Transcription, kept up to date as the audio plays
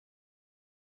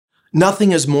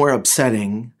Nothing is more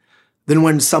upsetting than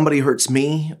when somebody hurts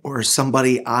me or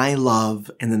somebody I love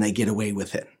and then they get away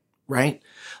with it, right?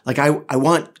 Like I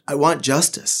want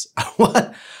justice.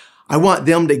 I want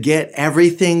them to get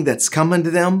everything that's coming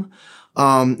to them.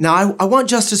 Now I want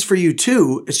justice for you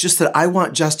too. It's just that I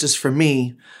want justice for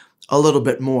me a little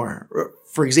bit more.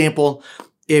 For example,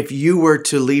 if you were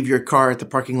to leave your car at the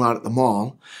parking lot at the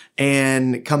mall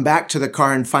and come back to the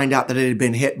car and find out that it had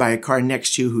been hit by a car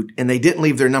next to you and they didn't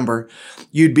leave their number,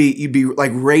 you'd be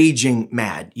like raging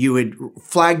mad. You would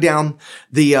flag down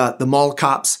the mall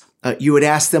cops. You would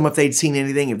ask them if they'd seen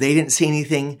anything. If they didn't see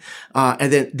anything,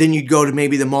 and then you'd go to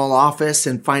maybe the mall office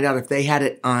and find out if they had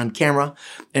it on camera.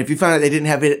 And if you found out they didn't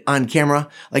have it on camera,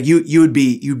 like you'd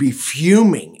be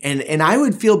fuming, and I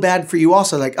would feel bad for you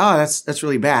also. Like, oh, that's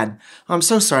really bad. I'm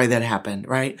so sorry that happened,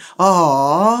 right?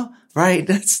 Oh, right.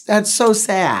 That's so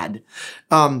sad.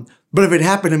 But if it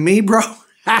happened to me, bro,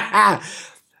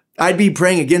 I'd be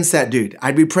praying against that dude.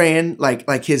 I'd be praying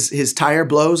like his tire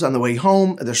blows on the way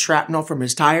home, the shrapnel from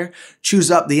his tire chews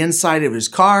up the inside of his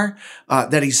car,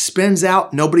 that he spins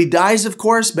out. Nobody dies, of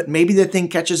course, but maybe the thing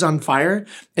catches on fire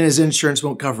and his insurance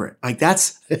won't cover it. Like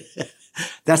that's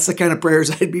the kind of prayers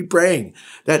I'd be praying.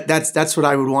 That's what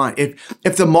I would want.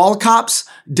 If the mall cops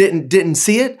didn't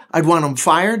see it, I'd want them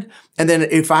fired. And then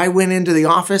if I went into the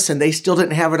office and they still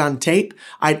didn't have it on tape,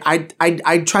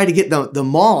 I'd try to get the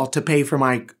mall to pay for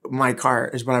my car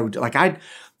is what I would do. Like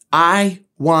I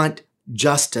want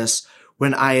justice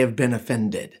when I have been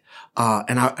offended.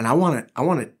 And I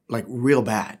want it like real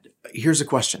bad. Here's a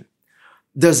question.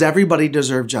 Does everybody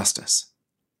deserve justice?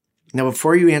 Now,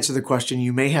 before you answer the question,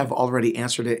 you may have already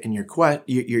answered it in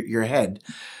your head.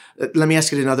 Let me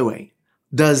ask it another way.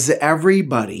 Does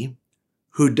everybody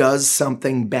who does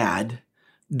something bad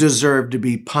deserve to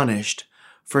be punished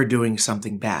for doing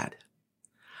something bad?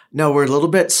 Now, we're a little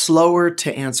bit slower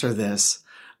to answer this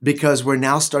because we're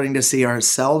now starting to see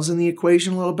ourselves in the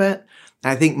equation a little bit.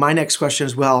 I think my next question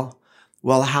is, well,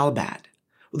 how bad?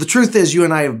 Well, the truth is you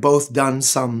and I have both done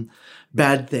some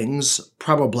bad things,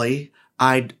 probably.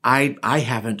 I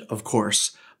haven't, of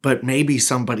course, but maybe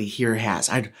somebody here has.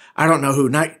 I don't know who,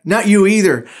 not you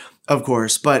either, of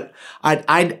course, but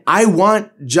I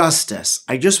want justice.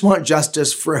 I just want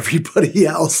justice for everybody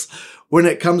else. When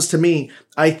it comes to me,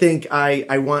 I think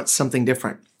I want something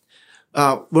different.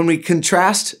 When we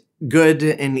contrast good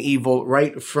and evil,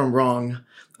 right from wrong,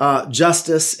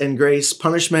 justice and grace,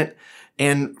 punishment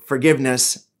and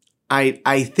forgiveness,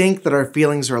 I think that our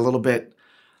feelings are a little bit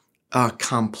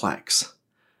complex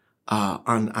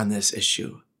on this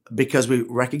issue because we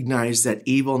recognize that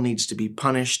evil needs to be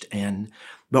punished,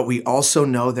 but we also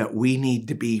know that we need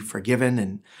to be forgiven,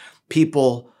 and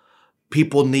people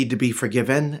need to be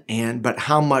forgiven. But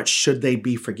how much should they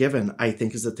be forgiven? I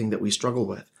think is the thing that we struggle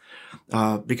with,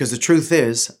 because the truth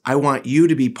is, I want you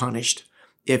to be punished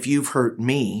if you've hurt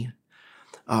me,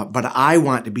 but I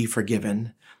want to be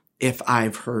forgiven if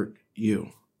I've hurt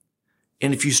you.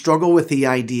 And if you struggle with the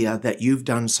idea that you've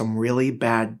done some really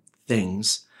bad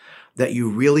things that you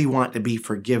really want to be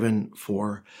forgiven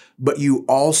for, but you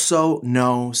also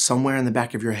know somewhere in the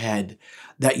back of your head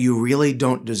that you really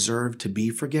don't deserve to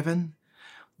be forgiven,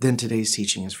 then today's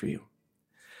teaching is for you.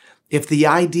 If the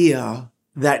idea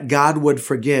that God would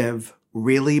forgive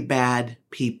really bad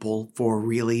people for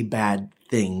really bad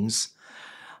things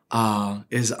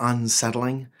is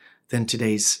unsettling, then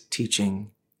today's teaching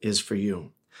is for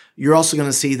you. You're also going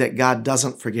to see that God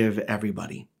doesn't forgive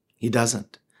everybody. He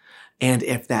doesn't. And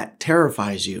if that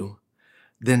terrifies you,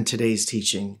 then today's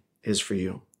teaching is for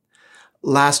you.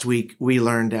 Last week, we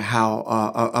learned how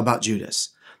about Judas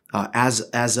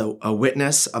as a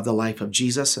witness of the life of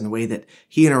Jesus and the way that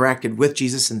he interacted with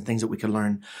Jesus and things that we could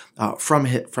learn from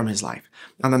his life.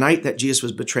 On the night that Jesus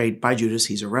was betrayed by Judas,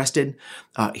 he's arrested.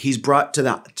 He's brought to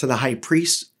the high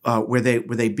priest where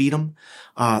they beat him.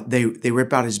 They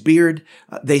rip out his beard.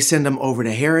 They send him over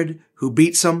to Herod, who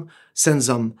beats him, sends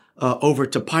him over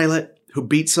to Pilate, who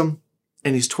beats him,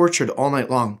 and he's tortured all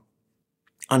night long.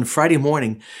 On Friday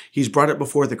morning, he's brought up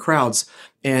before the crowds,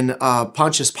 and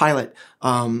Pontius Pilate,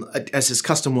 as his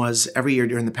custom was every year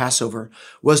during the Passover,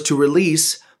 was to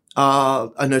release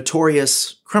a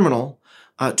notorious criminal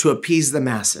to appease the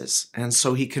masses. And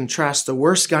so he contrasts the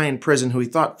worst guy in prison, who he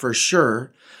thought for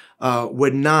sure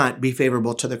would not be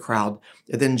favorable to the crowd,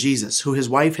 than Jesus, who his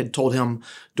wife had told him,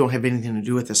 don't have anything to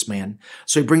do with this man.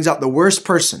 So he brings out the worst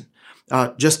person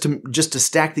just to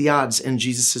stack the odds in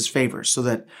Jesus's favor so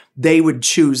that they would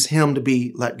choose him to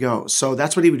be let go. So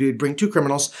that's what he would do. He'd bring two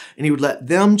criminals and he would let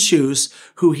them choose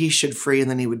who he should free. And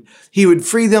then he would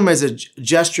free them as a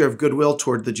gesture of goodwill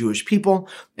toward the Jewish people.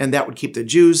 And that would keep the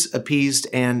Jews appeased,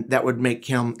 and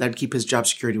that'd keep his job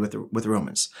security with the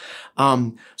Romans.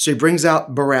 So he brings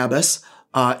out Barabbas,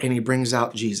 and he brings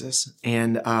out Jesus,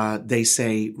 and they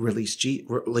say,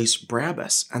 release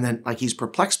Barabbas. And then he's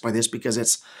perplexed by this because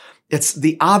it's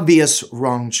the obvious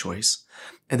wrong choice.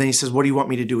 And then he says, what do you want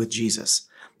me to do with Jesus?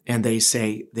 And they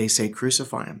say,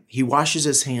 crucify him. He washes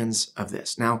his hands of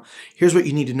this. Now, here's what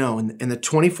you need to know. In the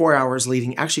 24 hours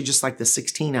leading, actually just like the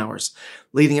 16 hours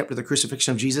leading up to the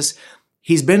crucifixion of Jesus,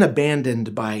 he's been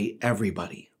abandoned by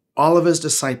everybody. All of his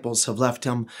disciples have left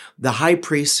him. The high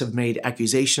priests have made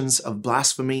accusations of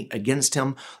blasphemy against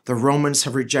him. The Romans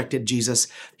have rejected Jesus.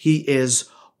 He is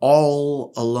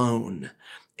all alone.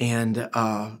 And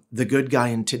the good guy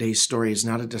in today's story is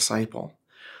not a disciple.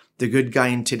 The good guy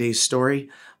in today's story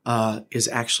is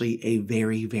actually a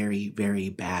very, very, very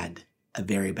bad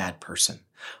person.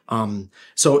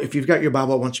 So if you've got your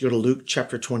Bible, I want you to go to Luke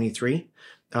chapter 23.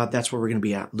 That's where we're going to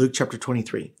be at. Luke chapter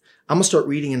 23. I'm going to start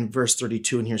reading in verse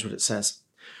 32, and here's what it says.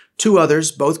 Two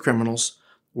others, both criminals,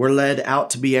 were led out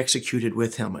to be executed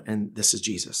with him, and this is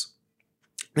Jesus.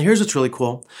 And here's what's really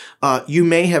cool. You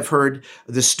may have heard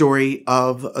the story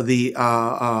of the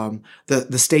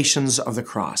stations of the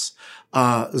cross.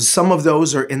 Some of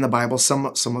those are in the Bible, some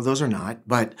of those are not.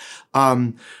 But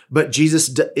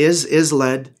Jesus is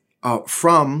led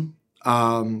from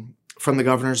the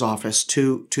governor's office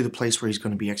to the place where he's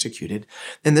going to be executed.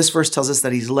 And this verse tells us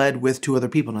that he's led with two other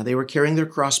people. Now, they were carrying their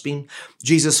crossbeam.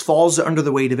 Jesus falls under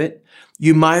the weight of it.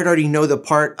 You might already know the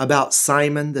part about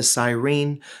Simon the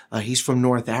Cyrene. He's from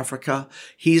North Africa.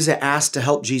 He's asked to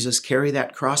help Jesus carry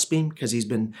that crossbeam because he's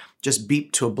been just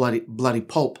beat to a bloody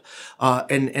pulp.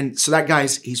 And so that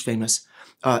he's famous.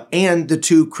 And the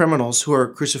two criminals who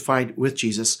are crucified with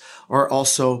Jesus are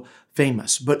also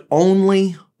famous. But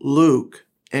only Luke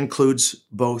includes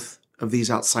both of these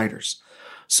outsiders.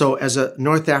 So as a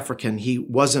North African, he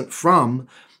wasn't from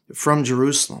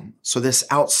Jerusalem. So this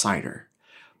outsider,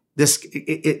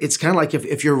 it's kind of like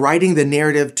if you're writing the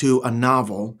narrative to a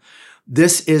novel,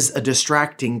 this is a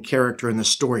distracting character in the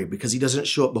story because he doesn't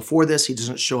show up before this. He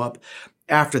doesn't show up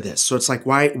after this. So it's like,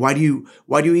 why do you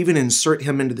even insert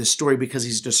him into this story? Because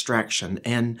he's distraction.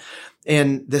 And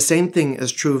the same thing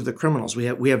is true of the criminals. We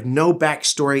have no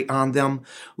backstory on them.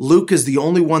 Luke is the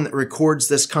only one that records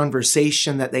this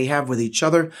conversation that they have with each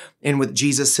other and with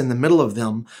Jesus in the middle of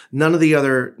them. None of the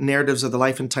other narratives of the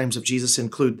life and times of Jesus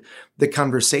include the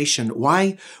conversation.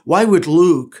 Why would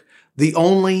Luke, the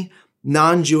only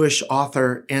non-Jewish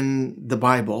author in the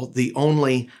Bible, the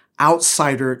only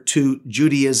outsider to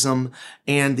Judaism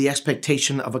and the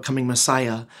expectation of a coming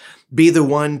Messiah, be the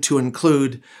one to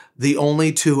include the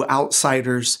only two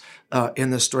outsiders in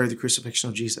the story of the crucifixion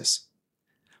of Jesus?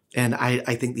 And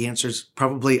I think the answer is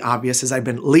probably obvious as I've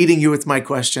been leading you with my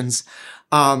questions.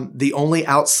 The only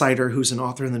outsider who's an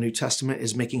author in the New Testament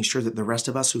is making sure that the rest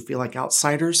of us who feel like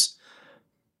outsiders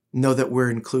know that we're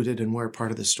included and we're a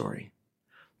part of the story.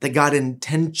 That God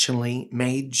intentionally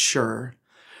made sure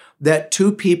that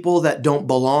two people that don't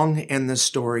belong in the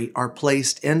story are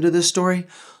placed into the story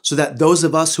so that those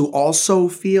of us who also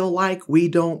feel like we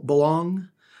don't belong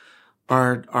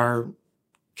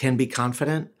can be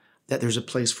confident that there's a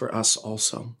place for us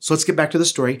also. So let's get back to the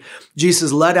story. Jesus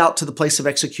is led out to the place of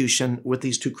execution with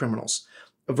these two criminals.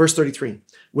 Verse 33,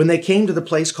 when they came to the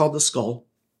place called the Skull,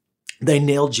 they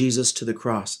nailed Jesus to the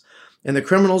cross. And the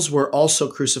criminals were also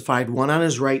crucified, one on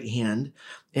his right hand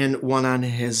and one on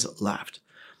his left.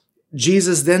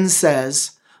 Jesus then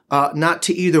says, not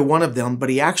to either one of them, but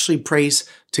he actually prays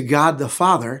to God the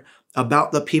Father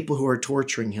about the people who are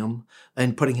torturing him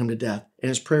and putting him to death. And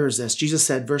his prayer is this. Jesus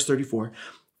said, verse 34,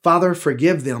 Father,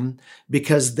 forgive them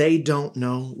because they don't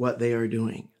know what they are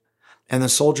doing. And the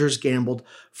soldiers gambled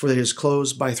for his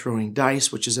clothes by throwing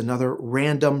dice, which is another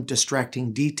random,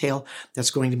 distracting detail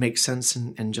that's going to make sense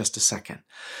in just a second.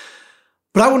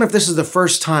 But I wonder if this is the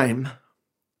first time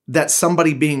that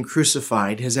somebody being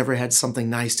crucified has ever had something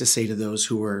nice to say to those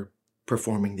who were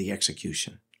performing the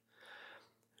execution.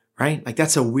 Right? Like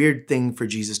that's a weird thing for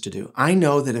Jesus to do. I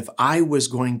know that if I was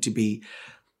going to be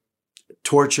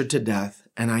tortured to death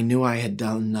and I knew I had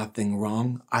done nothing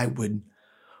wrong, I would,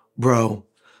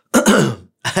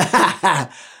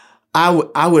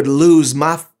 I would lose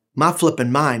my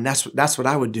flipping mind. That's what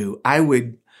I would do. I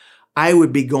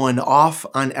would be going off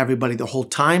on everybody the whole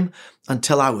time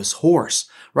until I was hoarse,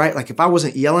 right? Like if I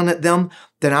wasn't yelling at them,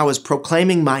 then I was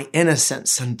proclaiming my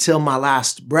innocence until my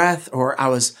last breath, or I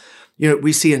was,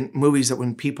 We see in movies that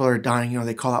when people are dying,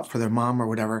 they call out for their mom or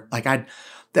whatever.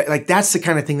 That's the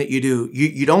kind of thing that you do.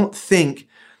 You don't think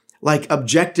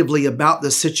objectively about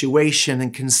the situation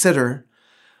and consider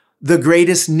the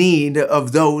greatest need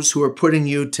of those who are putting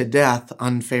you to death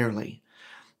unfairly.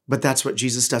 But that's what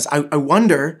Jesus does. I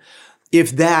wonder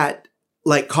if that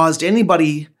caused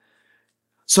anybody.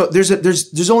 So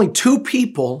there's only two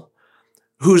people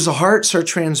whose hearts are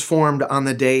transformed on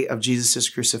the day of Jesus'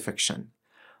 crucifixion.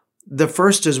 The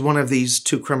first is one of these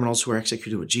two criminals who were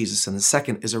executed with Jesus, and the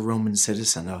second is a Roman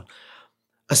citizen,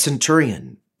 a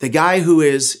centurion, the guy who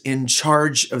is in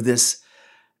charge of this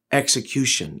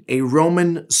execution. A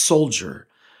Roman soldier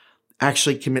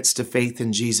actually commits to faith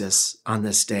in Jesus on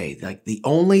this day. The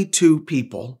only two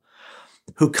people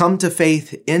who come to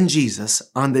faith in Jesus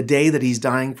on the day that he's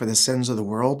dying for the sins of the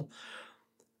world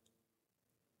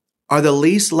are the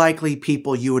least likely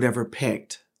people you would ever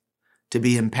picked to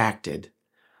be impacted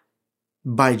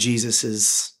by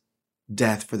Jesus's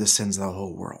death for the sins of the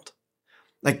whole world.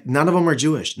 None of them are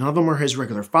Jewish. None of them are his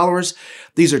regular followers.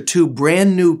 These are two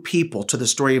brand new people to the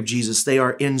story of Jesus. They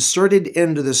are inserted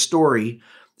into the story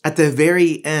at the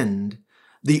very end.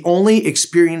 The only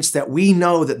experience that we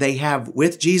know that they have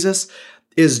with Jesus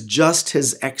is just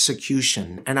his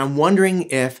execution. And I'm wondering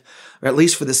if, or at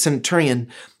least for the centurion,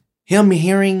 him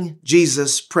hearing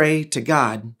Jesus pray to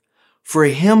God for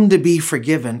him to be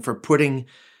forgiven for putting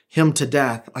him to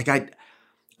death.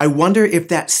 I wonder if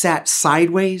that sat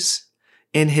sideways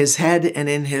in his head and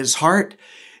in his heart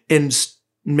and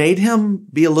made him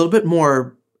be a little bit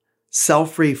more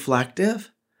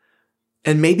self-reflective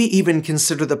and maybe even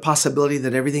consider the possibility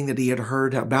that everything that he had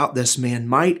heard about this man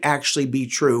might actually be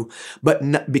true,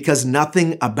 but because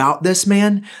nothing about this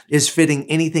man is fitting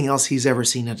anything else he's ever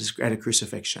seen at a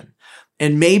crucifixion.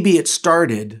 And maybe it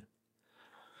started,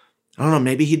 I don't know,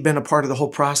 maybe he'd been a part of the whole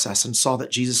process and saw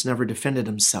that Jesus never defended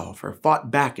himself or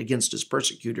fought back against his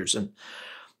persecutors. And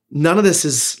none of this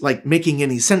is making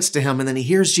any sense to him. And then he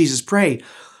hears Jesus pray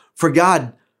for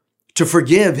God to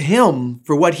forgive him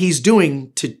for what he's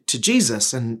doing to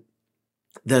Jesus. And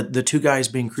the two guys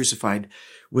being crucified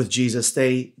with Jesus,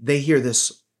 they hear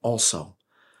this also.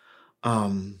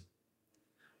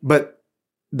 But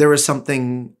there is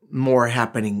something more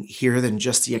happening here than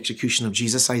just the execution of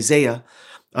Jesus. Isaiah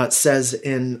says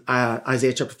in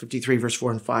Isaiah chapter 53, verse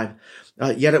 4 and 5,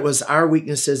 yet it was our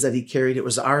weaknesses that he carried. It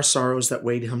was our sorrows that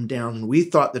weighed him down. And we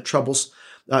thought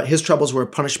his troubles were a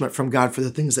punishment from God for the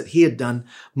things that he had done.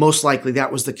 Most likely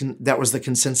that was the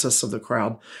consensus of the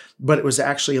crowd, but it was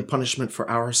actually a punishment for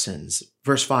our sins.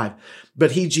 Verse 5,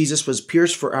 but he, Jesus, was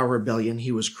pierced for our rebellion.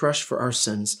 He was crushed for our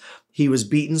sins. He was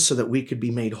beaten so that we could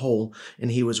be made whole,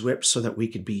 and he was whipped so that we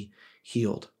could be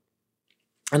healed.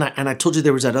 And I told you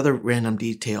there was that other random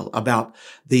detail about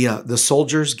the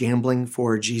soldiers gambling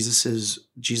for Jesus's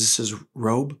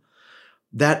robe.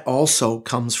 That also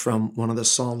comes from one of the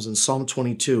Psalms in Psalm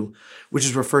 22, which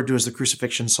is referred to as the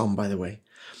crucifixion Psalm, by the way.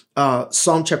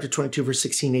 Psalm chapter 22, verse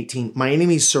 16, 18. My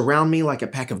enemies surround me like a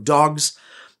pack of dogs.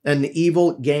 An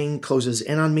evil gang closes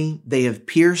in on me. They have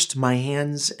pierced my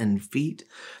hands and feet.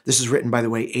 This is written, by the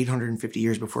way, 850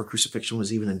 years before crucifixion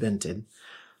was even invented.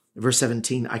 Verse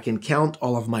 17, I can count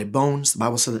all of my bones. The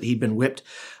Bible said that he'd been whipped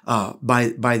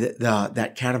by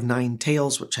that cat of nine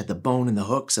tails, which had the bone and the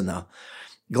hooks and the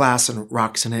glass and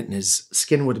rocks in it, and his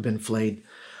skin would have been flayed.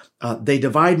 They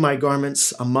divide my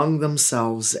garments among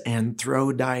themselves and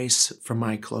throw dice for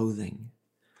my clothing.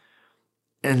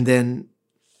 And then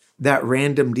that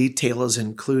random detail is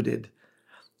included.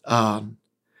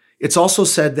 It's also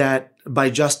said that by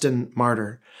Justin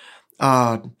Martyr,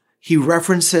 he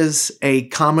references a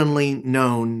commonly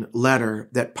known letter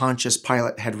that Pontius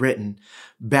Pilate had written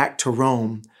back to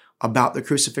Rome about the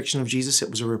crucifixion of Jesus. It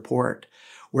was a report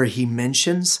where he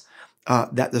mentions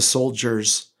that the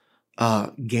soldiers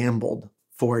gambled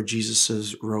for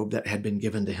Jesus's robe that had been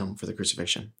given to him for the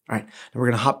crucifixion. All right, now we're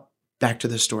going to hop back to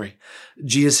the story.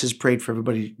 Jesus has prayed for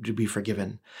everybody to be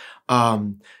forgiven.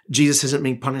 Jesus isn't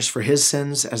being punished for his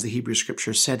sins. As the Hebrew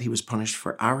scripture said, he was punished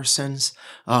for our sins.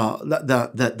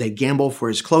 They gamble for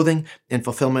his clothing in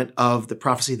fulfillment of the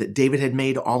prophecy that David had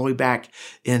made all the way back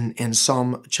in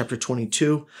Psalm chapter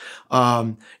 22.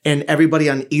 And everybody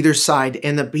on either side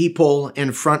and the people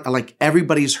in front,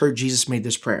 everybody's heard Jesus made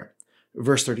this prayer.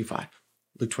 Verse 35,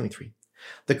 Luke 23.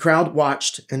 The crowd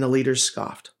watched and the leaders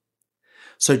scoffed.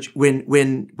 So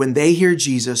when they hear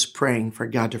Jesus praying for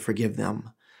God to forgive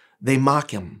them, they mock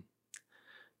him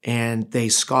and they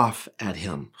scoff at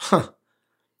him.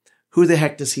 Who the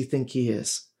heck does he think he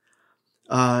is?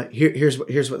 Here's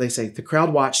what they say. The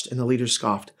crowd watched and the leaders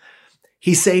scoffed.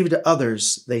 He saved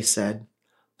others, they said.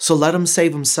 So let him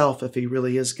save himself if he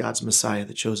really is God's Messiah,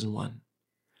 the chosen one.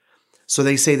 So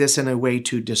they say this in a way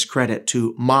to discredit,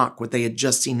 to mock what they had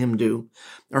just seen him do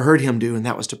or heard him do, and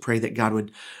that was to pray that God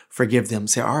would forgive them.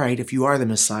 Say, all right, if you are the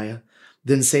Messiah,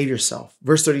 then save yourself.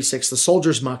 Verse 36, the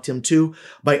soldiers mocked him too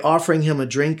by offering him a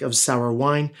drink of sour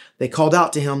wine. They called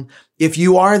out to him, if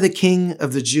you are the king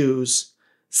of the Jews,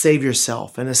 save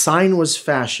yourself. And a sign was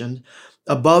fashioned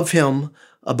above him,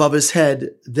 above his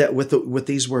head, that with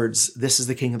these words, this is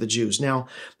the King of the Jews. Now,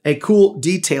 a cool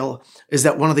detail is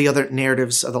that one of the other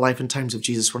narratives of the life and times of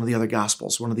Jesus, one of the other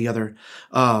Gospels, one of the other,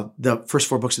 the first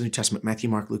 4 books of the New Testament, Matthew,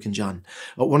 Mark, Luke, and John,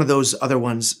 one of those other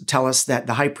ones tell us that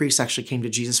the high priest actually came to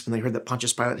Jesus when they heard that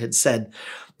Pontius Pilate had said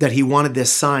that he wanted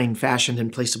this sign fashioned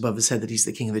and placed above his head that he's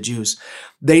the King of the Jews.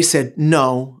 They said,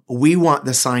 no, we want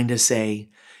the sign to say,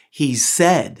 he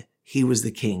said he was the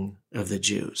King of the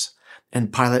Jews.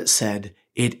 And Pilate said,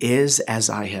 it is as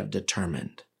I have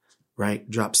determined, right?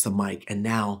 Drops the mic. And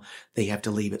now they have to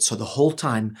leave it. So the whole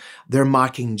time they're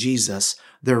mocking Jesus,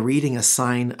 they're reading a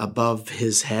sign above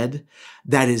his head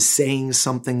that is saying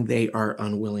something they are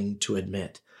unwilling to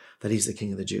admit, that he's the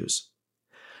King of the Jews.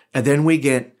 And then we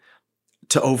get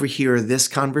to overhear this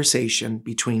conversation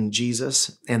between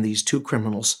Jesus and these 2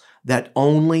 criminals that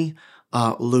only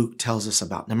Luke tells us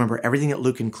about. Now remember, everything that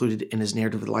Luke included in his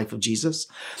narrative of the life of Jesus,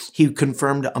 he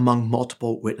confirmed among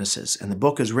multiple witnesses. And the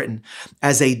book is written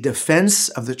as a defense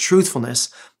of the truthfulness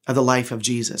of the life of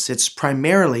Jesus. It's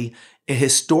primarily a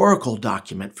historical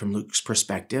document from Luke's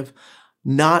perspective,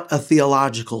 not a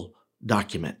theological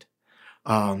document.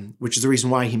 Which is the reason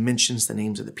why he mentions the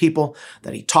names of the people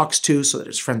that he talks to so that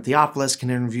his friend Theophilus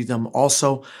can interview them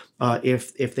also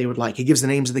if they would like. He gives the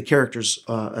names of the characters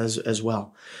as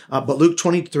well. But Luke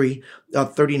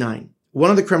 23:39,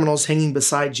 one of the criminals hanging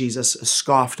beside Jesus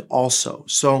scoffed also.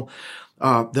 So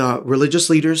the religious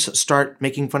leaders start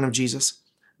making fun of Jesus.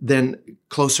 Then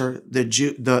closer,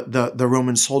 the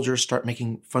Roman soldiers start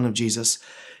making fun of Jesus.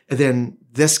 And then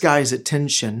this guy's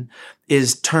attention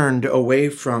is turned away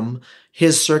from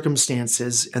his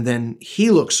circumstances, and then he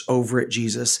looks over at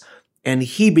Jesus and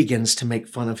he begins to make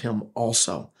fun of him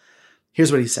also.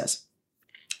 Here's what he says.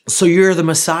 So you're the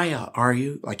Messiah, are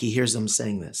you? Like he hears them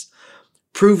saying this.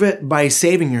 Prove it by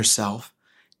saving yourself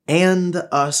and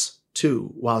us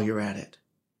too while you're at it.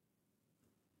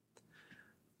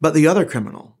 But the other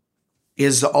criminal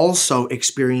is also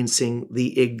experiencing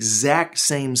the exact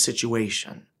same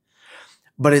situation,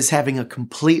 but is having a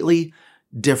completely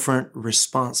different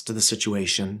response to the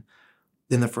situation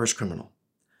than the first criminal.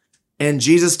 And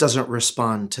Jesus doesn't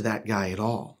respond to that guy at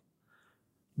all.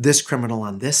 This criminal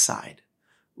on this side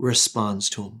responds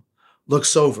to him,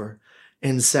 looks over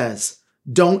and says,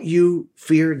 don't you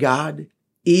fear God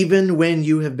even when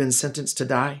you have been sentenced to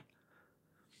die?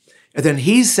 And then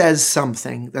he says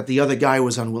something that the other guy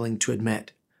was unwilling to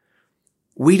admit.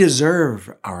 We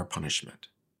deserve our punishment.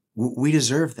 We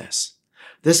deserve this.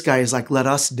 This guy is like, let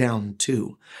us down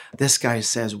too. This guy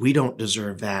says, we don't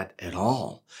deserve that at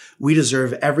all. We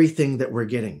deserve everything that we're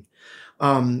getting.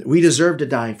 We deserve to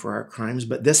die for our crimes,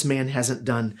 but this man hasn't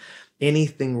done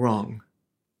anything wrong.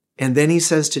 And then he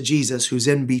says to Jesus, who's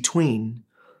in between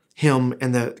him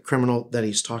and the criminal that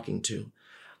he's talking to,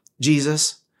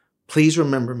 Jesus, please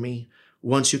remember me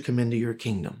once you come into your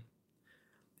kingdom.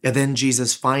 And then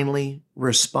Jesus finally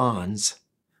responds,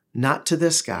 not to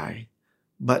this guy,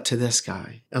 but to this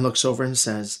guy, and looks over and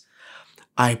says,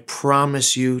 I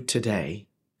promise you today,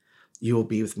 you will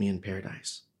be with me in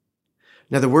paradise.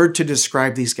 Now, the word to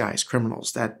describe these guys,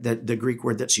 criminals, that the Greek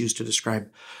word that's used to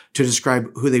describe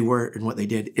who they were and what they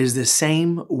did, is the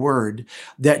same word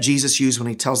that Jesus used when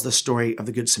he tells the story of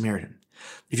the Good Samaritan.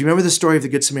 If you remember the story of the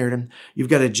Good Samaritan, you've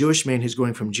got a Jewish man who's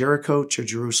going from Jericho to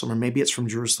Jerusalem, or maybe it's from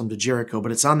Jerusalem to Jericho,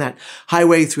 but it's on that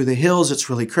highway through the hills. It's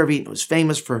really curvy. And it was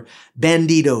famous for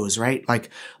banditos, right?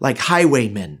 Like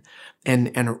highwaymen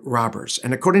and robbers.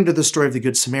 And according to the story of the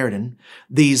Good Samaritan,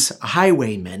 these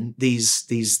highwaymen, these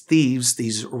thieves,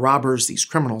 these robbers, these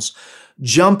criminals,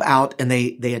 jump out and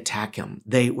they attack him.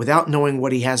 Without knowing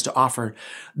what he has to offer,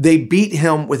 they beat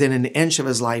him within an inch of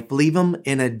his life, leave him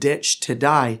in a ditch to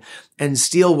die, and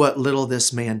steal what little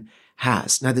this man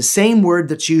has. Now, the same word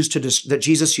that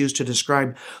Jesus used to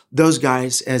describe those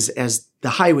guys as the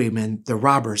highwaymen, the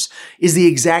robbers, is the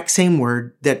exact same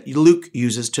word that Luke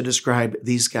uses to describe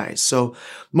these guys. So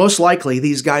most likely,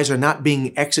 these guys are not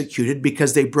being executed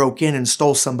because they broke in and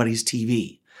stole somebody's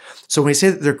TV. So when we say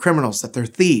that they're criminals, that they're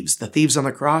thieves, the thieves on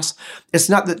the cross, it's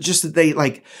not that they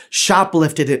like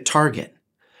shoplifted at Target.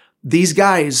 These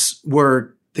guys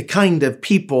were the kind of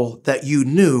people that you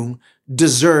knew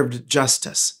deserved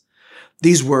justice.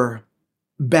 These were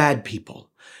bad people.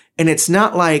 And it's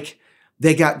not like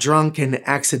they got drunk and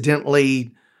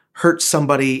accidentally hurt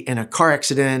somebody in a car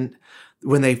accident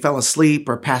when they fell asleep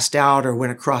or passed out or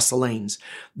went across the lanes.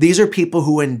 These are people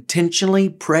who intentionally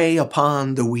prey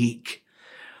upon the weak.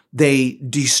 They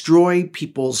destroy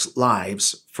people's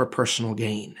lives for personal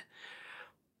gain.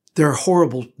 They're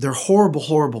horrible,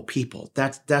 horrible people.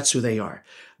 That's who they are.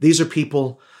 These are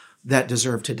people that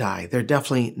deserve to die. They're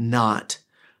definitely not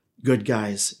good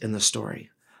guys in the story.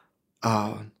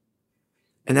 And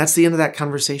that's the end of that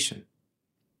conversation.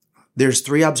 There's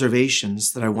 3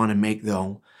 observations that I want to make,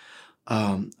 though,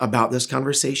 about this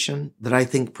conversation that I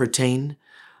think pertain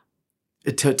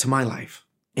to my life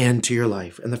and to your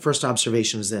life. And the first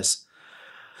observation is this,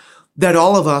 that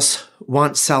all of us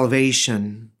want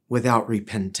salvation without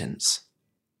repentance.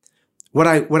 What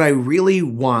I really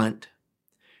want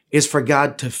is for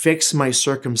God to fix my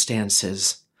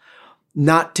circumstances,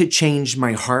 not to change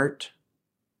my heart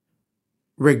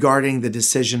regarding the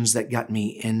decisions that got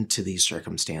me into these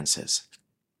circumstances.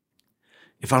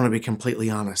 If I'm going to be completely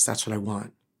honest, that's what I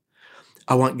want.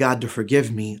 I want God to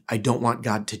forgive me. I don't want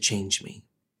God to change me.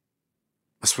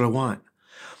 That's what I want.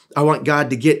 I want God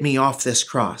to get me off this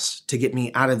cross, to get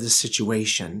me out of this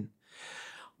situation.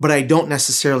 But I don't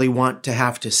necessarily want to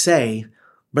have to say,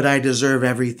 but I deserve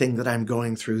everything that I'm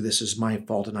going through. This is my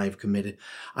fault and I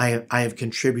have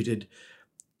contributed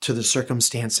to the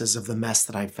circumstances of the mess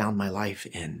that I've found my life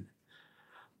in.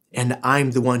 And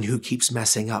I'm the one who keeps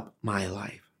messing up my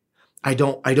life. I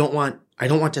don't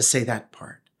want to say that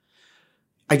part.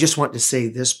 I just want to say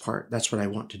this part. That's what I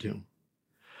want to do.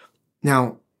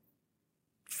 Now,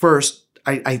 first,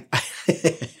 I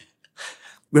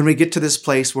when we get to this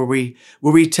place where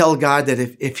we tell God that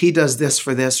if he does this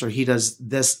for this, or he does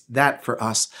that for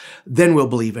us, then we'll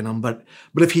believe in him. But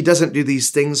if he doesn't do these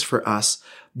things for us,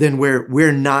 then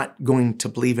we're not going to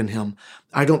believe in him.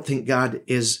 I don't think God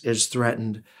is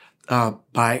threatened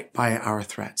by our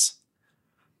threats.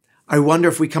 I wonder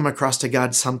if we come across to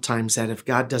God sometimes that if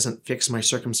God doesn't fix my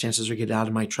circumstances or get out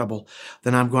of my trouble,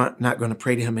 then I'm not going to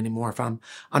pray to him anymore. If I'm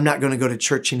not going to go to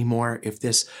church anymore, if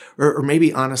this, or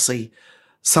maybe honestly,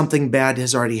 something bad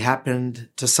has already happened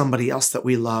to somebody else that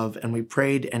we love, and we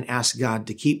prayed and asked God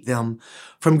to keep them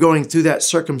from going through that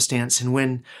circumstance. And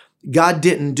when God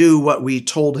didn't do what we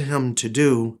told him to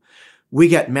do, we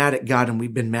got mad at God, and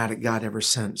we've been mad at God ever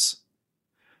since.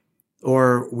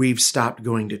 Or we've stopped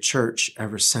going to church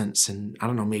ever since. And I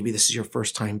don't know, maybe this is your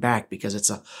first time back because it's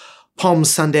a Palm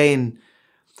Sunday. And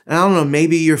I don't know,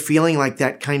 maybe you're feeling like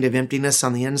that kind of emptiness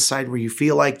on the inside where you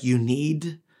feel like you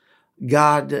need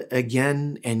God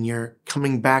again and you're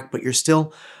coming back, but you're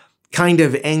still kind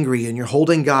of angry and you're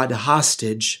holding God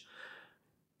hostage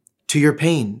to your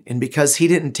pain. And because he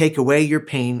didn't take away your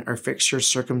pain or fix your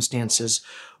circumstances,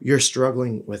 you're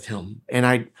struggling with him. And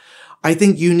I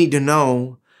think you need to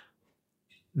know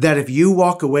that if you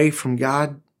walk away from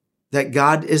God, that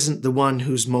God isn't the one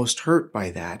who's most hurt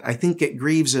by that. I think it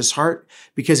grieves his heart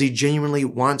because he genuinely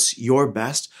wants your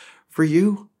best for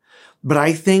you. But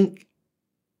I think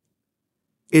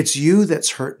it's you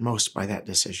that's hurt most by that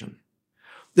decision.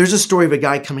 There's a story of a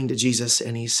guy coming to Jesus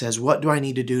and he says, "What do I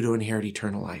need to do to inherit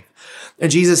eternal life?"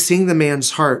 And Jesus, seeing the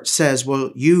man's heart, says,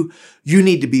 "Well, you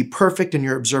need to be perfect in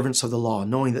your observance of the law,"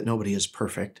 knowing that nobody is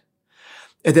perfect.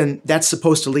 And then that's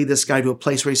supposed to lead this guy to a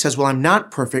place where he says, "Well, I'm not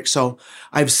perfect, so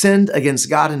I've sinned against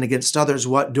God and against others.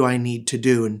 What do I need to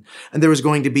do?" And there was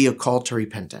going to be a call to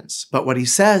repentance. But what he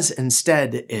says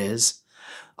instead is,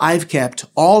 "I've kept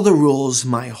all the rules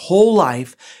my whole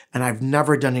life, and I've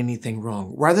never done anything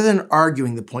wrong." Rather than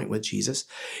arguing the point with Jesus,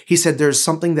 he said, "There's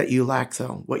something that you lack,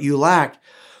 though. What you lack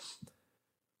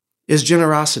is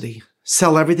generosity.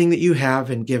 Sell everything that you have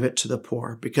and give it to the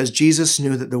poor," because Jesus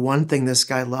knew that the one thing this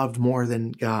guy loved more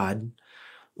than God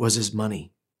was his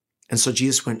money. And so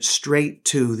Jesus went straight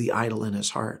to the idol in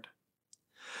his heart.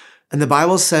 And the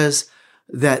Bible says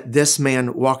that this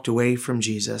man walked away from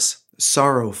Jesus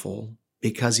sorrowful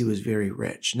because he was very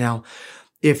rich. Now,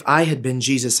 if I had been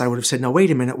Jesus, I would have said, "No, wait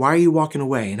a minute. Why are you walking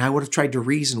away?" And I would have tried to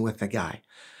reason with the guy.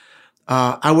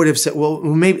 I would have said, well,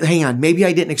 maybe, hang on, maybe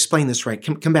I didn't explain this right.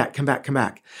 Come back.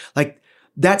 Like,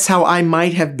 that's how I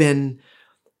might have been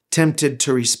tempted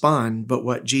to respond. But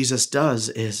what Jesus does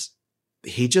is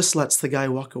he just lets the guy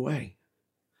walk away.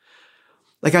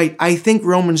 Like, I think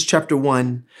Romans chapter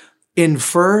 1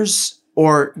 infers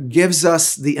or gives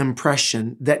us the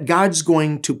impression that God's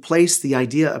going to place the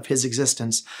idea of his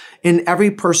existence in every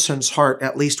person's heart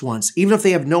at least once, even if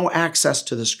they have no access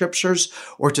to the scriptures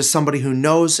or to somebody who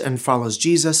knows and follows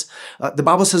Jesus. The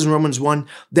Bible says in Romans 1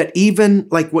 that even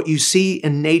like what you see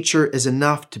in nature is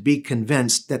enough to be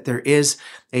convinced that there is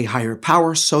a higher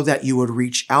power, so that you would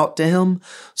reach out to him,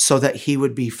 so that he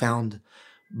would be found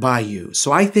by you.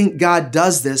 So I think God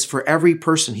does this for every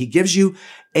person. He gives you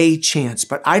a chance,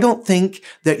 but I don't think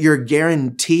that you're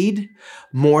guaranteed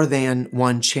more than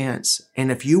one chance. And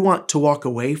if you want to walk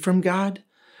away from God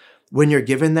when you're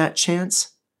given that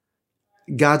chance,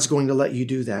 God's going to let you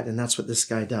do that. And that's what this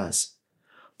guy does.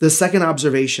 The second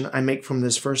observation I make from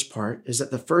this first part is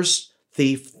that the first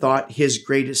thief thought his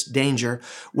greatest danger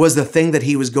was the thing that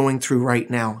he was going through right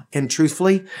now. And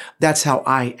truthfully, that's how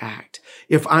I act.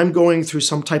 If I'm going through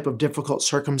some type of difficult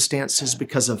circumstances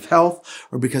because of health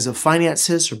or because of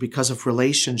finances or because of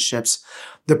relationships,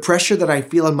 the pressure that I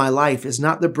feel in my life is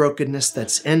not the brokenness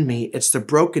that's in me. It's the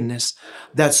brokenness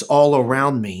that's all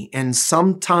around me. And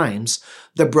sometimes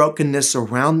the brokenness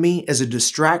around me is a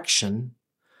distraction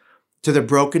to the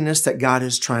brokenness that God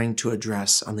is trying to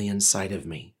address on the inside of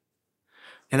me.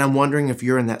 And I'm wondering if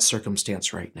you're in that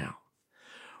circumstance right now,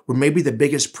 where maybe the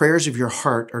biggest prayers of your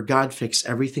heart are, God, fix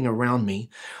everything around me.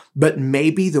 But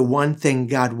maybe the one thing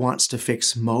God wants to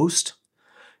fix most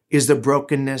is the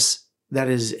brokenness that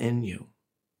is in you.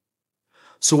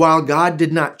 So while God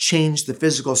did not change the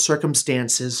physical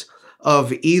circumstances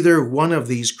of either one of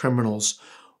these criminals,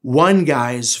 one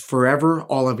guy's forever,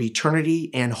 all of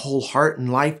eternity, and whole heart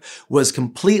and life was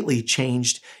completely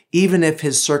changed, even if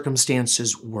his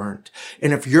circumstances weren't.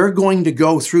 And if you're going to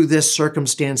go through this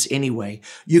circumstance anyway,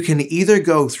 you can either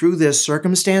go through this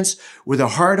circumstance with a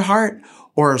hard heart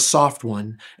or a soft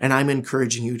one. And I'm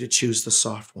encouraging you to choose the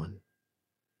soft one.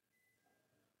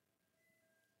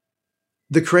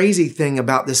 The crazy thing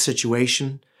about this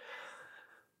situation,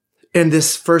 and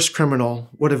this first criminal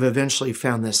would have eventually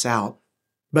found this out,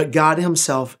 but God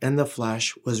himself in the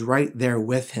flesh was right there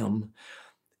with him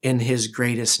in his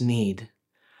greatest need.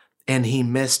 And he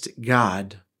missed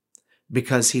God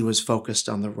because he was focused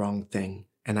on the wrong thing.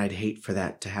 And I'd hate for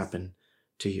that to happen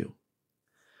to you.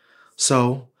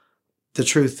 So the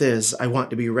truth is, I want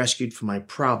to be rescued from my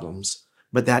problems,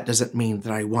 but that doesn't mean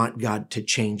that I want God to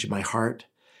change my heart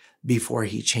before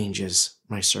he changes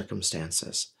my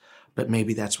circumstances. But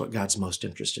maybe that's what God's most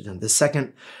interested in. The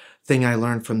second thing I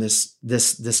learned from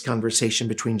this conversation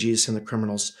between Jesus and the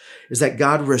criminals is that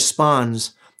God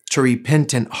responds to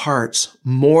repentant hearts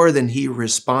more than he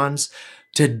responds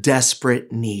to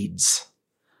desperate needs.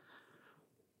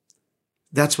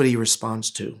 That's what he responds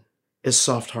to, is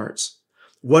soft hearts.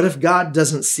 What if God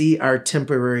doesn't see our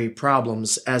temporary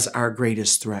problems as our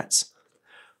greatest threats?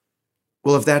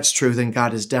 Well, if that's true, then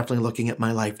God is definitely looking at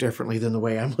my life differently than the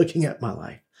way I'm looking at my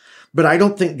life. But I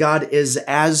don't think God is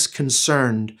as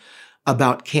concerned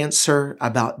about cancer,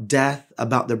 about death,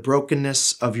 about the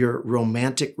brokenness of your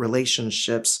romantic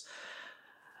relationships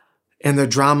and the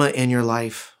drama in your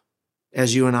life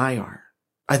as you and I are.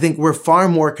 I think we're far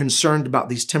more concerned about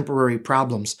these temporary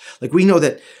problems. Like we know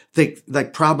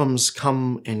that problems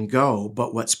come and go,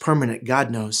 but what's permanent,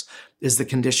 God knows, is the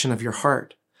condition of your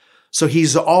heart. So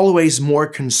he's always more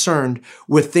concerned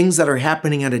with things that are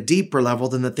happening at a deeper level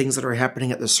than the things that are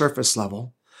happening at the surface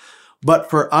level. But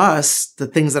for us, the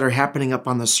things that are happening up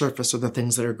on the surface are the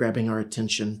things that are grabbing our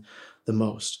attention the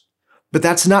most. But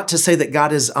that's not to say that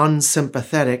God is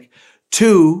unsympathetic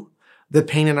to the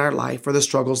pain in our life or the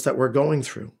struggles that we're going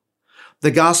through. The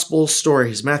gospel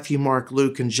stories, Matthew, Mark,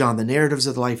 Luke, and John, the narratives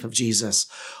of the life of Jesus,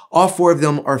 all four of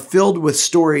them are filled with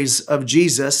stories of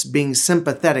Jesus being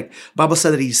sympathetic. The Bible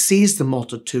said that he sees the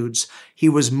multitudes. He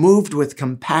was moved with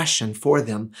compassion for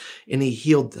them and he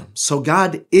healed them. So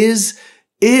God is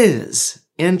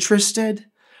interested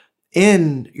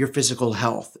in your physical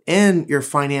health, in your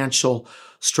financial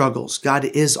struggles. God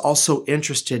is also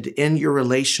interested in your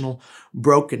relational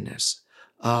brokenness.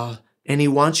 And he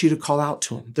wants you to call out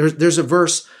to him. There's a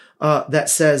verse that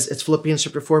says, it's Philippians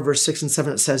chapter 4, verse 6 and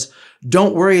 7. It says,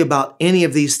 don't worry about any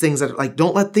of these things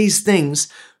don't let these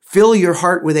things fill your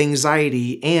heart with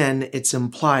anxiety. And it's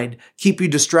implied, keep you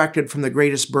distracted from the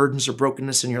greatest burdens or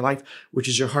brokenness in your life, which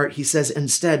is your heart. He says,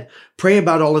 instead, pray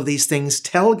about all of these things.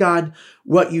 Tell God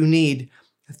what you need,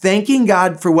 thanking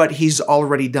God for what he's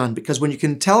already done. Because when you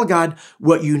can tell God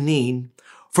what you need,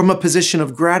 from a position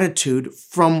of gratitude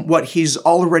from what he's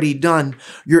already done,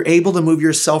 you're able to move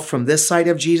yourself from this side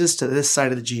of Jesus to this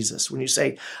side of Jesus. When you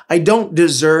say, I don't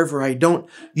deserve, or you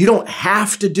don't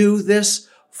have to do this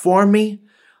for me,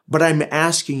 but I'm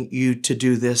asking you to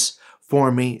do this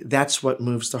for me. That's what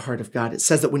moves the heart of God. It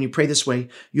says that when you pray this way,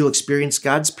 you'll experience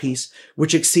God's peace,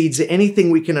 which exceeds anything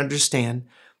we can understand.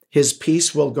 His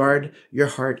peace will guard your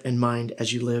heart and mind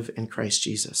as you live in Christ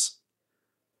Jesus.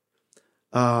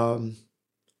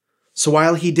 So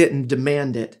while he didn't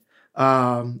demand it,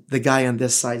 the guy on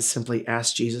this side simply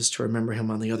asked Jesus to remember him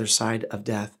on the other side of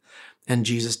death. And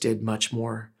Jesus did much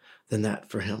more than that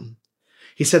for him.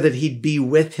 He said that he'd be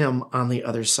with him on the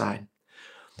other side.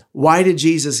 Why did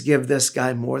Jesus give this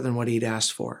guy more than what he'd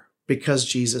asked for? Because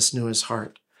Jesus knew his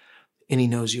heart, and he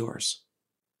knows yours.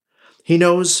 He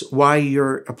knows why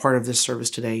you're a part of this service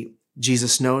today.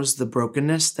 Jesus knows the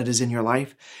brokenness that is in your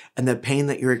life and the pain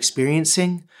that you're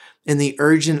experiencing and the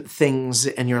urgent things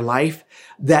in your life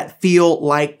that feel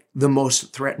like the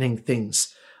most threatening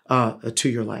things to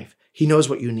your life. He knows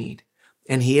what you need,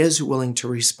 and he is willing to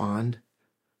respond.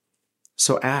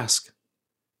 So ask.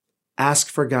 Ask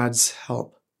for God's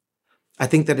help. I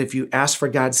think that if you ask for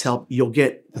God's help, you'll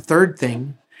get the third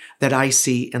thing that I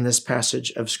see in this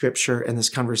passage of scripture and this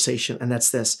conversation, and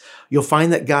that's this. You'll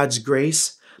find that God's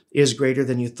grace is greater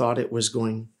than you thought it was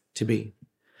going to be.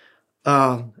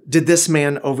 Did this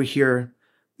man over here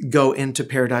go into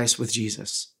paradise with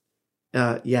Jesus?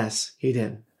 Yes, he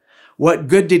did. What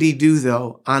good did he do,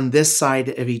 though, on this side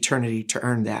of eternity to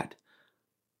earn that?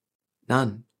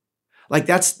 None. Like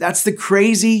that's the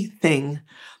crazy thing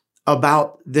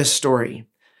about this story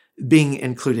being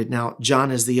included. Now,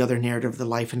 John is the other narrative of the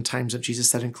life and times of Jesus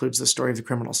that includes the story of the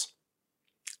criminals.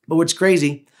 But what's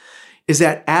crazy is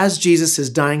that as Jesus is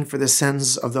dying for the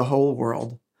sins of the whole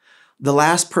world, the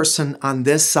last person on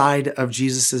this side of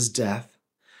Jesus' death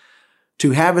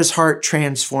to have his heart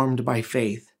transformed by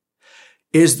faith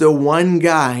is the one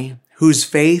guy whose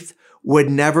faith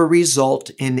would never result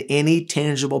in any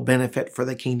tangible benefit for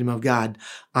the kingdom of God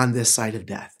on this side of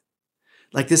death.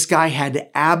 Like this guy had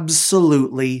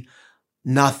absolutely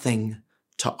nothing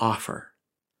to offer.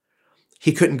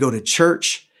 He couldn't go to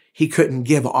church. He couldn't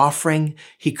give offering.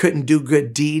 He couldn't do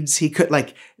good deeds.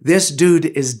 This dude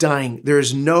is dying. There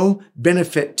is no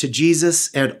benefit to Jesus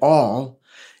at all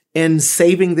in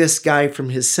saving this guy from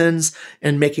his sins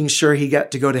and making sure he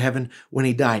got to go to heaven when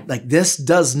he died. Like this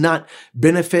does not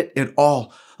benefit at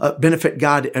all, benefit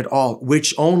God at all,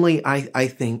 which only I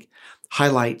think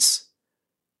highlights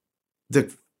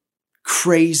the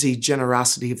crazy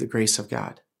generosity of the grace of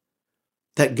God.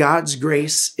 That God's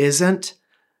grace isn't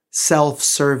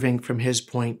self-serving from his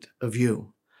point of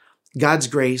view. God's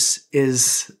grace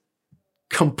is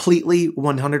completely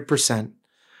 100%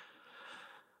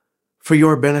 for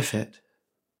your benefit,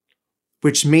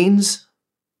 which means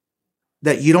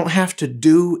that you don't have to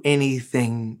do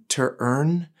anything to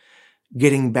earn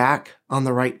getting back on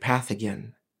the right path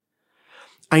again.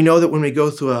 I know that when we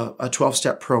go through a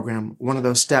 12-step program, one of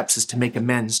those steps is to make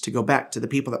amends, to go back to the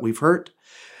people that we've hurt,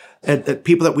 and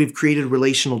people that we've created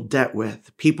relational debt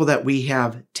with, people that we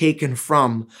have taken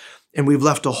from, and we've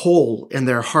left a hole in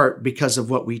their heart because of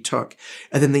what we took.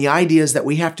 And then the idea is that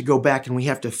we have to go back and we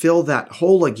have to fill that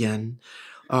hole again,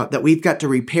 that we've got to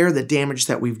repair the damage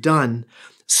that we've done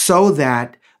so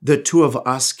that the two of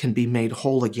us can be made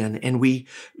whole again. And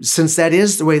since that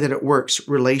is the way that it works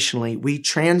relationally, we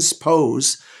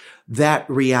transpose that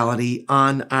reality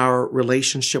on our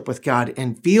relationship with God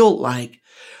and feel like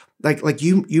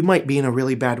you might be in a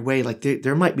really bad way. Like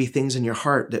there might be things in your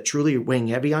heart that truly are weighing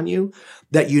heavy on you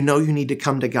that you know you need to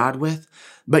come to God with,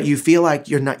 but you feel like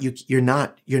you're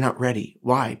not ready.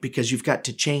 Why? Because you've got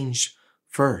to change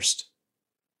first.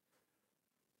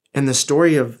 And the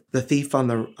story of the thief on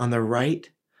the right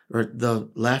or the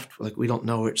left, like we don't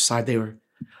know which side they were.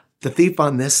 The thief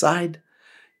on this side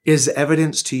is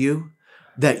evidence to you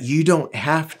that you don't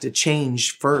have to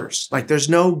change first. Like there's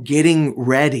no getting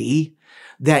ready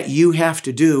that you have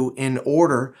to do in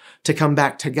order to come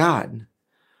back to God.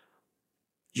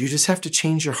 You just have to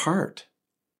change your heart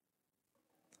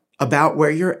about where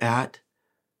you're at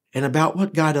and about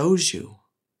what God owes you.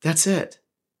 That's it.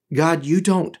 God, you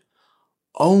don't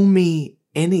owe me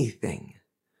anything.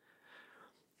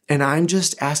 And I'm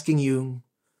just asking you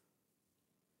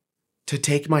to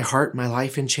take my heart, my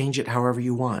life, and change it however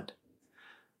you want.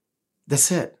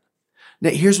 That's it.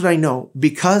 Now, here's what I know.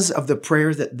 Because of the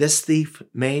prayer that this thief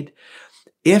made,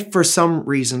 if for some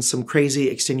reason, some crazy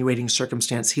extenuating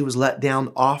circumstance, he was let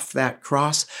down off that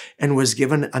cross and was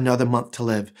given another month to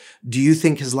live, do you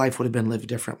think his life would have been lived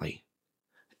differently?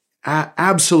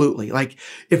 Absolutely. Like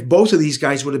if both of these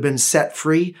guys would have been set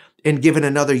free and given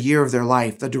another year of their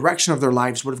life, the direction of their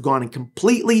lives would have gone in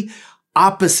completely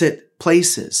opposite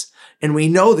places. And we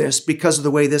know this because of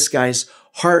the way this guy's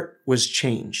heart was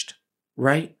changed,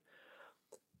 right?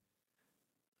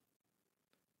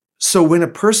 So when a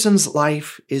person's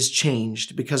life is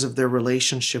changed because of their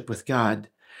relationship with God,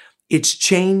 it's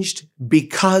changed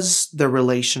because the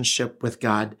relationship with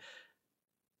God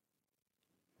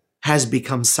has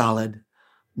become solid,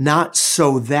 not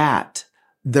so that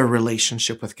the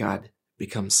relationship with God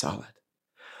becomes solid.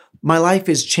 My life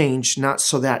is changed not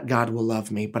so that God will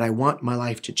love me, but I want my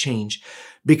life to change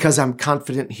because I'm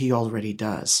confident he already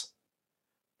does.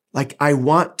 Like, I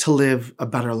want to live a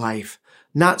better life,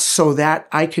 not so that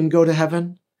I can go to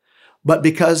heaven, but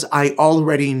because I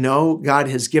already know God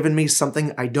has given me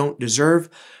something I don't deserve.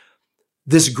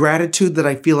 This gratitude that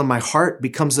I feel in my heart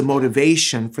becomes the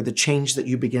motivation for the change that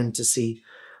you begin to see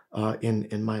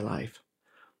in my life.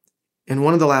 And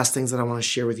one of the last things that I want to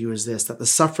share with you is this, that the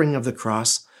suffering of the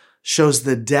cross shows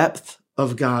the depth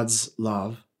of God's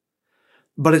love,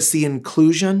 but it's the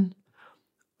inclusion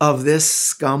of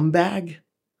this scumbag,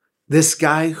 this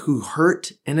guy who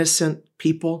hurt innocent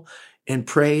people and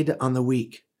preyed on the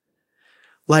weak.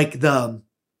 Like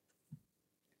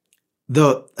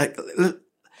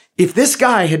if this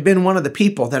guy had been one of the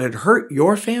people that had hurt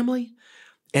your family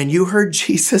and you heard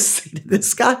Jesus say to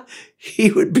this guy,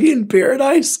 he would be in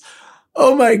paradise.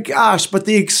 Oh my gosh. But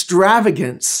the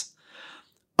extravagance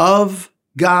of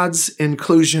God's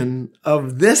inclusion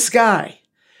of this guy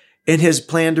in his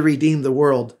plan to redeem the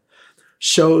world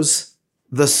shows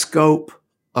the scope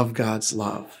of God's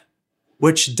love,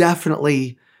 which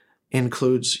definitely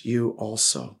includes you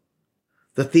also.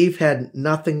 The thief had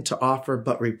nothing to offer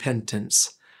but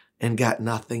repentance and got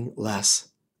nothing less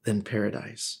than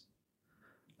paradise.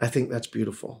 I think that's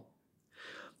beautiful.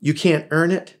 You can't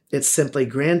earn it. It's simply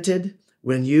granted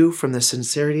when you, from the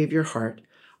sincerity of your heart,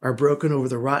 are broken over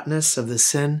the rottenness of the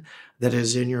sin that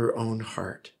is in your own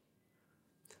heart.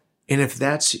 And if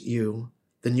that's you,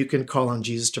 then you can call on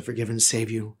Jesus to forgive and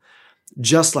save you,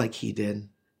 just like he did,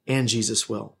 and Jesus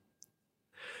will.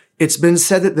 It's been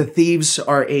said that the thieves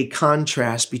are a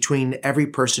contrast between every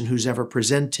person who's ever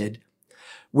presented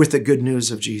with the good news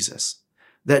of Jesus,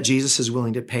 that Jesus is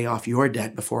willing to pay off your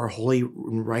debt before a holy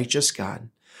and righteous God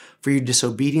for your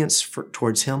disobedience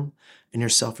towards him and your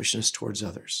selfishness towards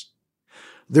others.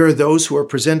 There are those who are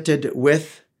presented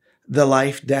with the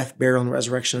life, death, burial, and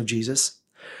resurrection of Jesus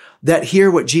that hear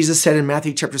what Jesus said in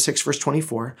Matthew chapter 6, verse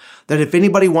 24, that if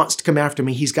anybody wants to come after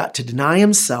me, he's got to deny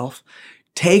himself,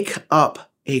 take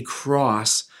up a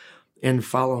cross, and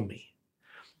follow me.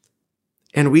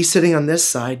 And we sitting on this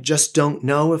side just don't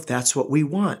know if that's what we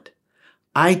want.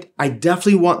 I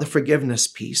definitely want the forgiveness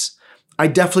piece. I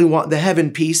definitely want the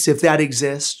heaven piece if that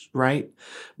exists, right?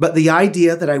 But the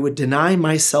idea that I would deny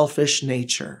my selfish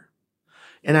nature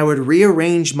and I would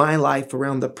rearrange my life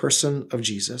around the person of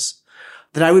Jesus,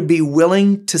 that I would be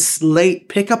willing to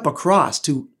pick up a cross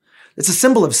it's a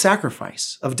symbol of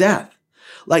sacrifice, of death.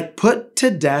 Like, put to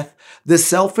death the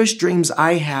selfish dreams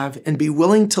I have and be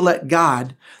willing to let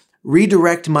God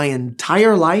redirect my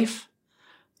entire life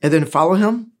and then follow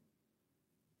him.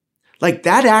 Like,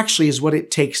 that actually is what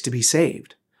it takes to be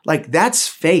saved. Like, that's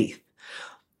faith.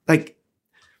 Like,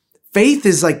 faith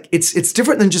is like, it's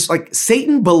different than just like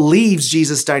Satan believes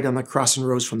Jesus died on the cross and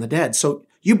rose from the dead. So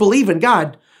you believe in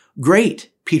God.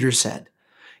 Great, Peter said.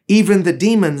 Even the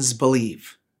demons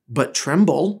believe, but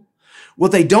tremble.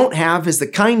 What they don't have is the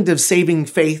kind of saving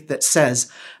faith that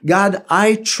says, God,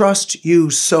 I trust you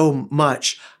so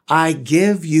much. I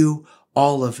give you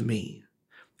all of me.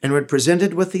 And when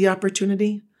presented with the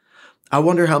opportunity, I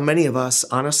wonder how many of us,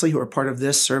 honestly, who are part of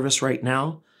this service right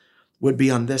now, would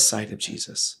be on this side of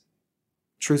Jesus.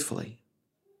 Truthfully.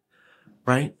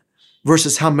 Right?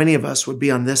 Versus how many of us would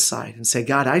be on this side and say,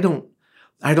 God, I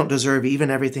don't deserve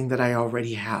even everything that I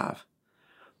already have.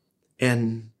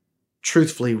 And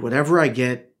truthfully, whatever I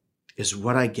get is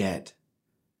what I get.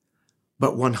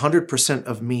 But 100%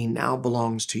 of me now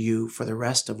belongs to you for the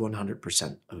rest of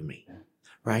 100% of me,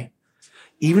 right?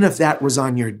 Even if that was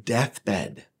on your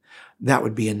deathbed, that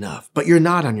would be enough. But you're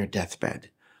not on your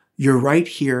deathbed. You're right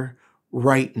here,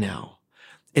 right now.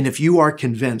 And if you are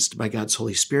convinced by God's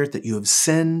Holy Spirit that you have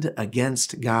sinned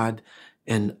against God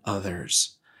and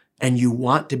others, and you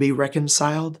want to be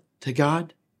reconciled to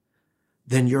God,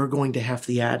 then you're going to have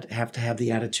to have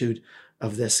the attitude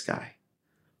of this guy.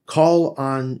 Call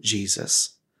on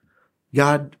Jesus.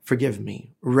 God, forgive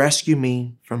me. Rescue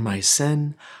me from my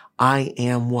sin. I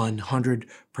am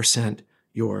 100%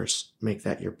 yours. Make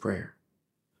that your prayer.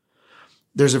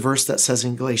 There's a verse that says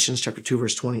in Galatians chapter 2,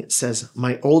 verse 20, it says,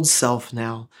 my old self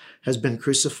now has been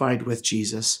crucified with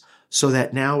Jesus, so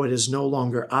that now it is no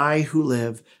longer I who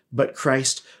live, but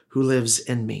Christ who lives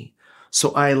in me.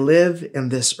 So I live in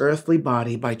this earthly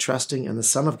body by trusting in the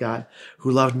Son of God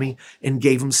who loved me and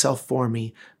gave himself for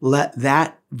me. Let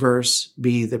that verse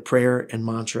be the prayer and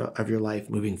mantra of your life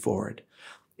moving forward.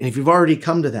 And if you've already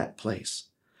come to that place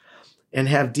and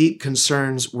have deep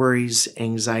concerns, worries,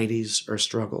 anxieties, or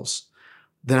struggles,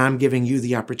 then I'm giving you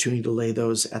the opportunity to lay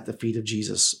those at the feet of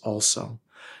Jesus also.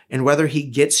 And whether he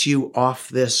gets you off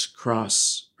this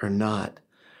cross or not,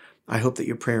 I hope that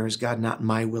your prayer is, God, not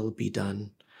my will be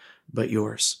done, but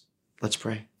yours. Let's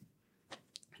pray.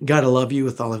 God, I love you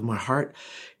with all of my heart,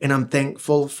 and I'm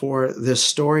thankful for this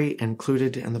story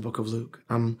included in the book of Luke.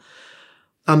 I'm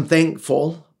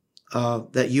thankful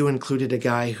that you included a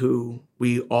guy who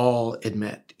we all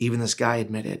admit, even this guy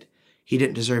admitted, he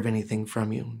didn't deserve anything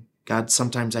from you. God,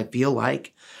 sometimes I feel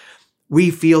like we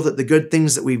feel that the good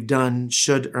things that we've done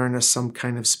should earn us some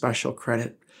kind of special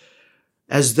credit,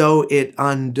 as though it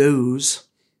undoes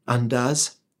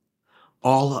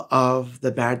all of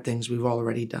the bad things we've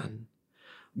already done.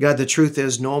 God, the truth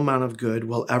is no amount of good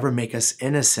will ever make us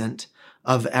innocent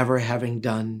of ever having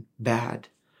done bad.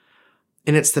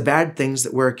 And it's the bad things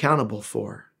that we're accountable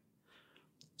for.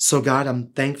 So God, I'm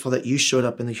thankful that you showed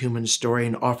up in the human story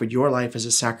and offered your life as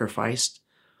a sacrifice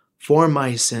for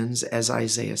my sins, as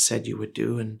Isaiah said you would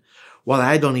do. And while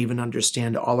I don't even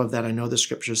understand all of that, I know the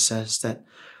scripture says that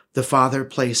the Father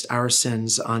placed our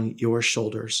sins on your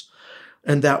shoulders.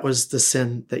 And that was the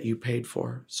sin that you paid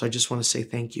for. So I just want to say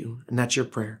thank you. And that's your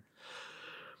prayer.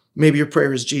 Maybe your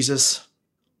prayer is, Jesus,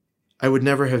 I would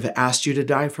never have asked you to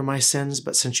die for my sins,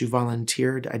 but since you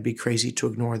volunteered, I'd be crazy to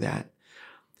ignore that.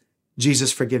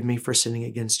 Jesus, forgive me for sinning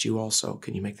against you also.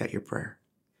 Can you make that your prayer?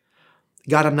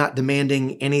 God, I'm not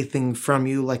demanding anything from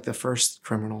you like the first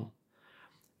criminal,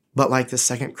 but like the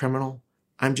second criminal,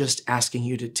 I'm just asking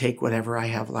you to take whatever I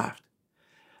have left.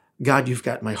 God, you've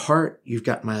got my heart, you've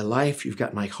got my life, you've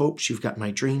got my hopes, you've got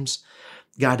my dreams.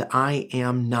 God, I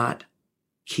am not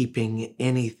keeping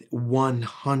anything.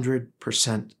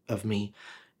 100% of me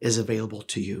is available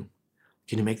to you.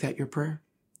 Can you make that your prayer?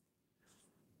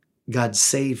 God,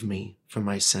 save me from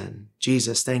my sin.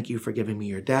 Jesus, thank you for giving me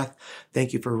your death.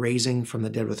 Thank you for raising from the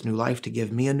dead with new life to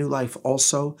give me a new life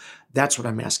also. That's what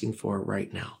I'm asking for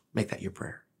right now. Make that your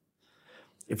prayer.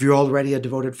 If you're already a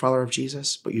devoted follower of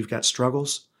Jesus, but you've got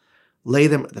struggles, lay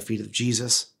them at the feet of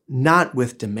Jesus, not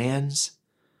with demands.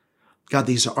 God,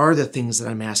 these are the things that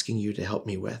I'm asking you to help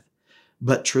me with.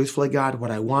 But truthfully, God,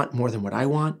 what I want more than what I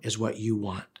want is what you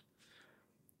want.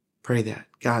 Pray that.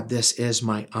 God, this is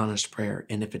my honest prayer.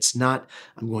 And if it's not,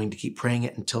 I'm going to keep praying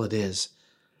it until it is.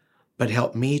 But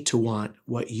help me to want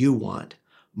what you want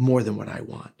more than what I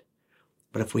want.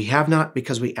 But if we have not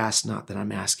because we ask not, then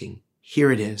I'm asking,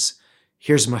 here it is.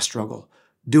 Here's my struggle.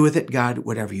 Do with it, God,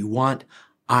 whatever you want.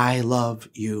 I love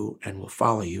you and will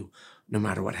follow you no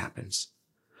matter what happens.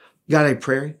 God, I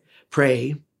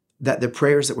pray that the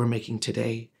prayers that we're making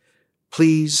today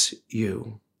please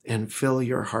you and fill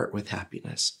your heart with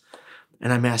happiness.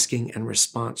 And I'm asking in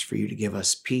response for you to give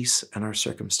us peace in our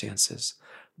circumstances.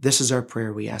 This is our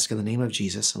prayer we ask in the name of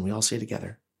Jesus, and we all say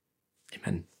together,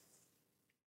 amen.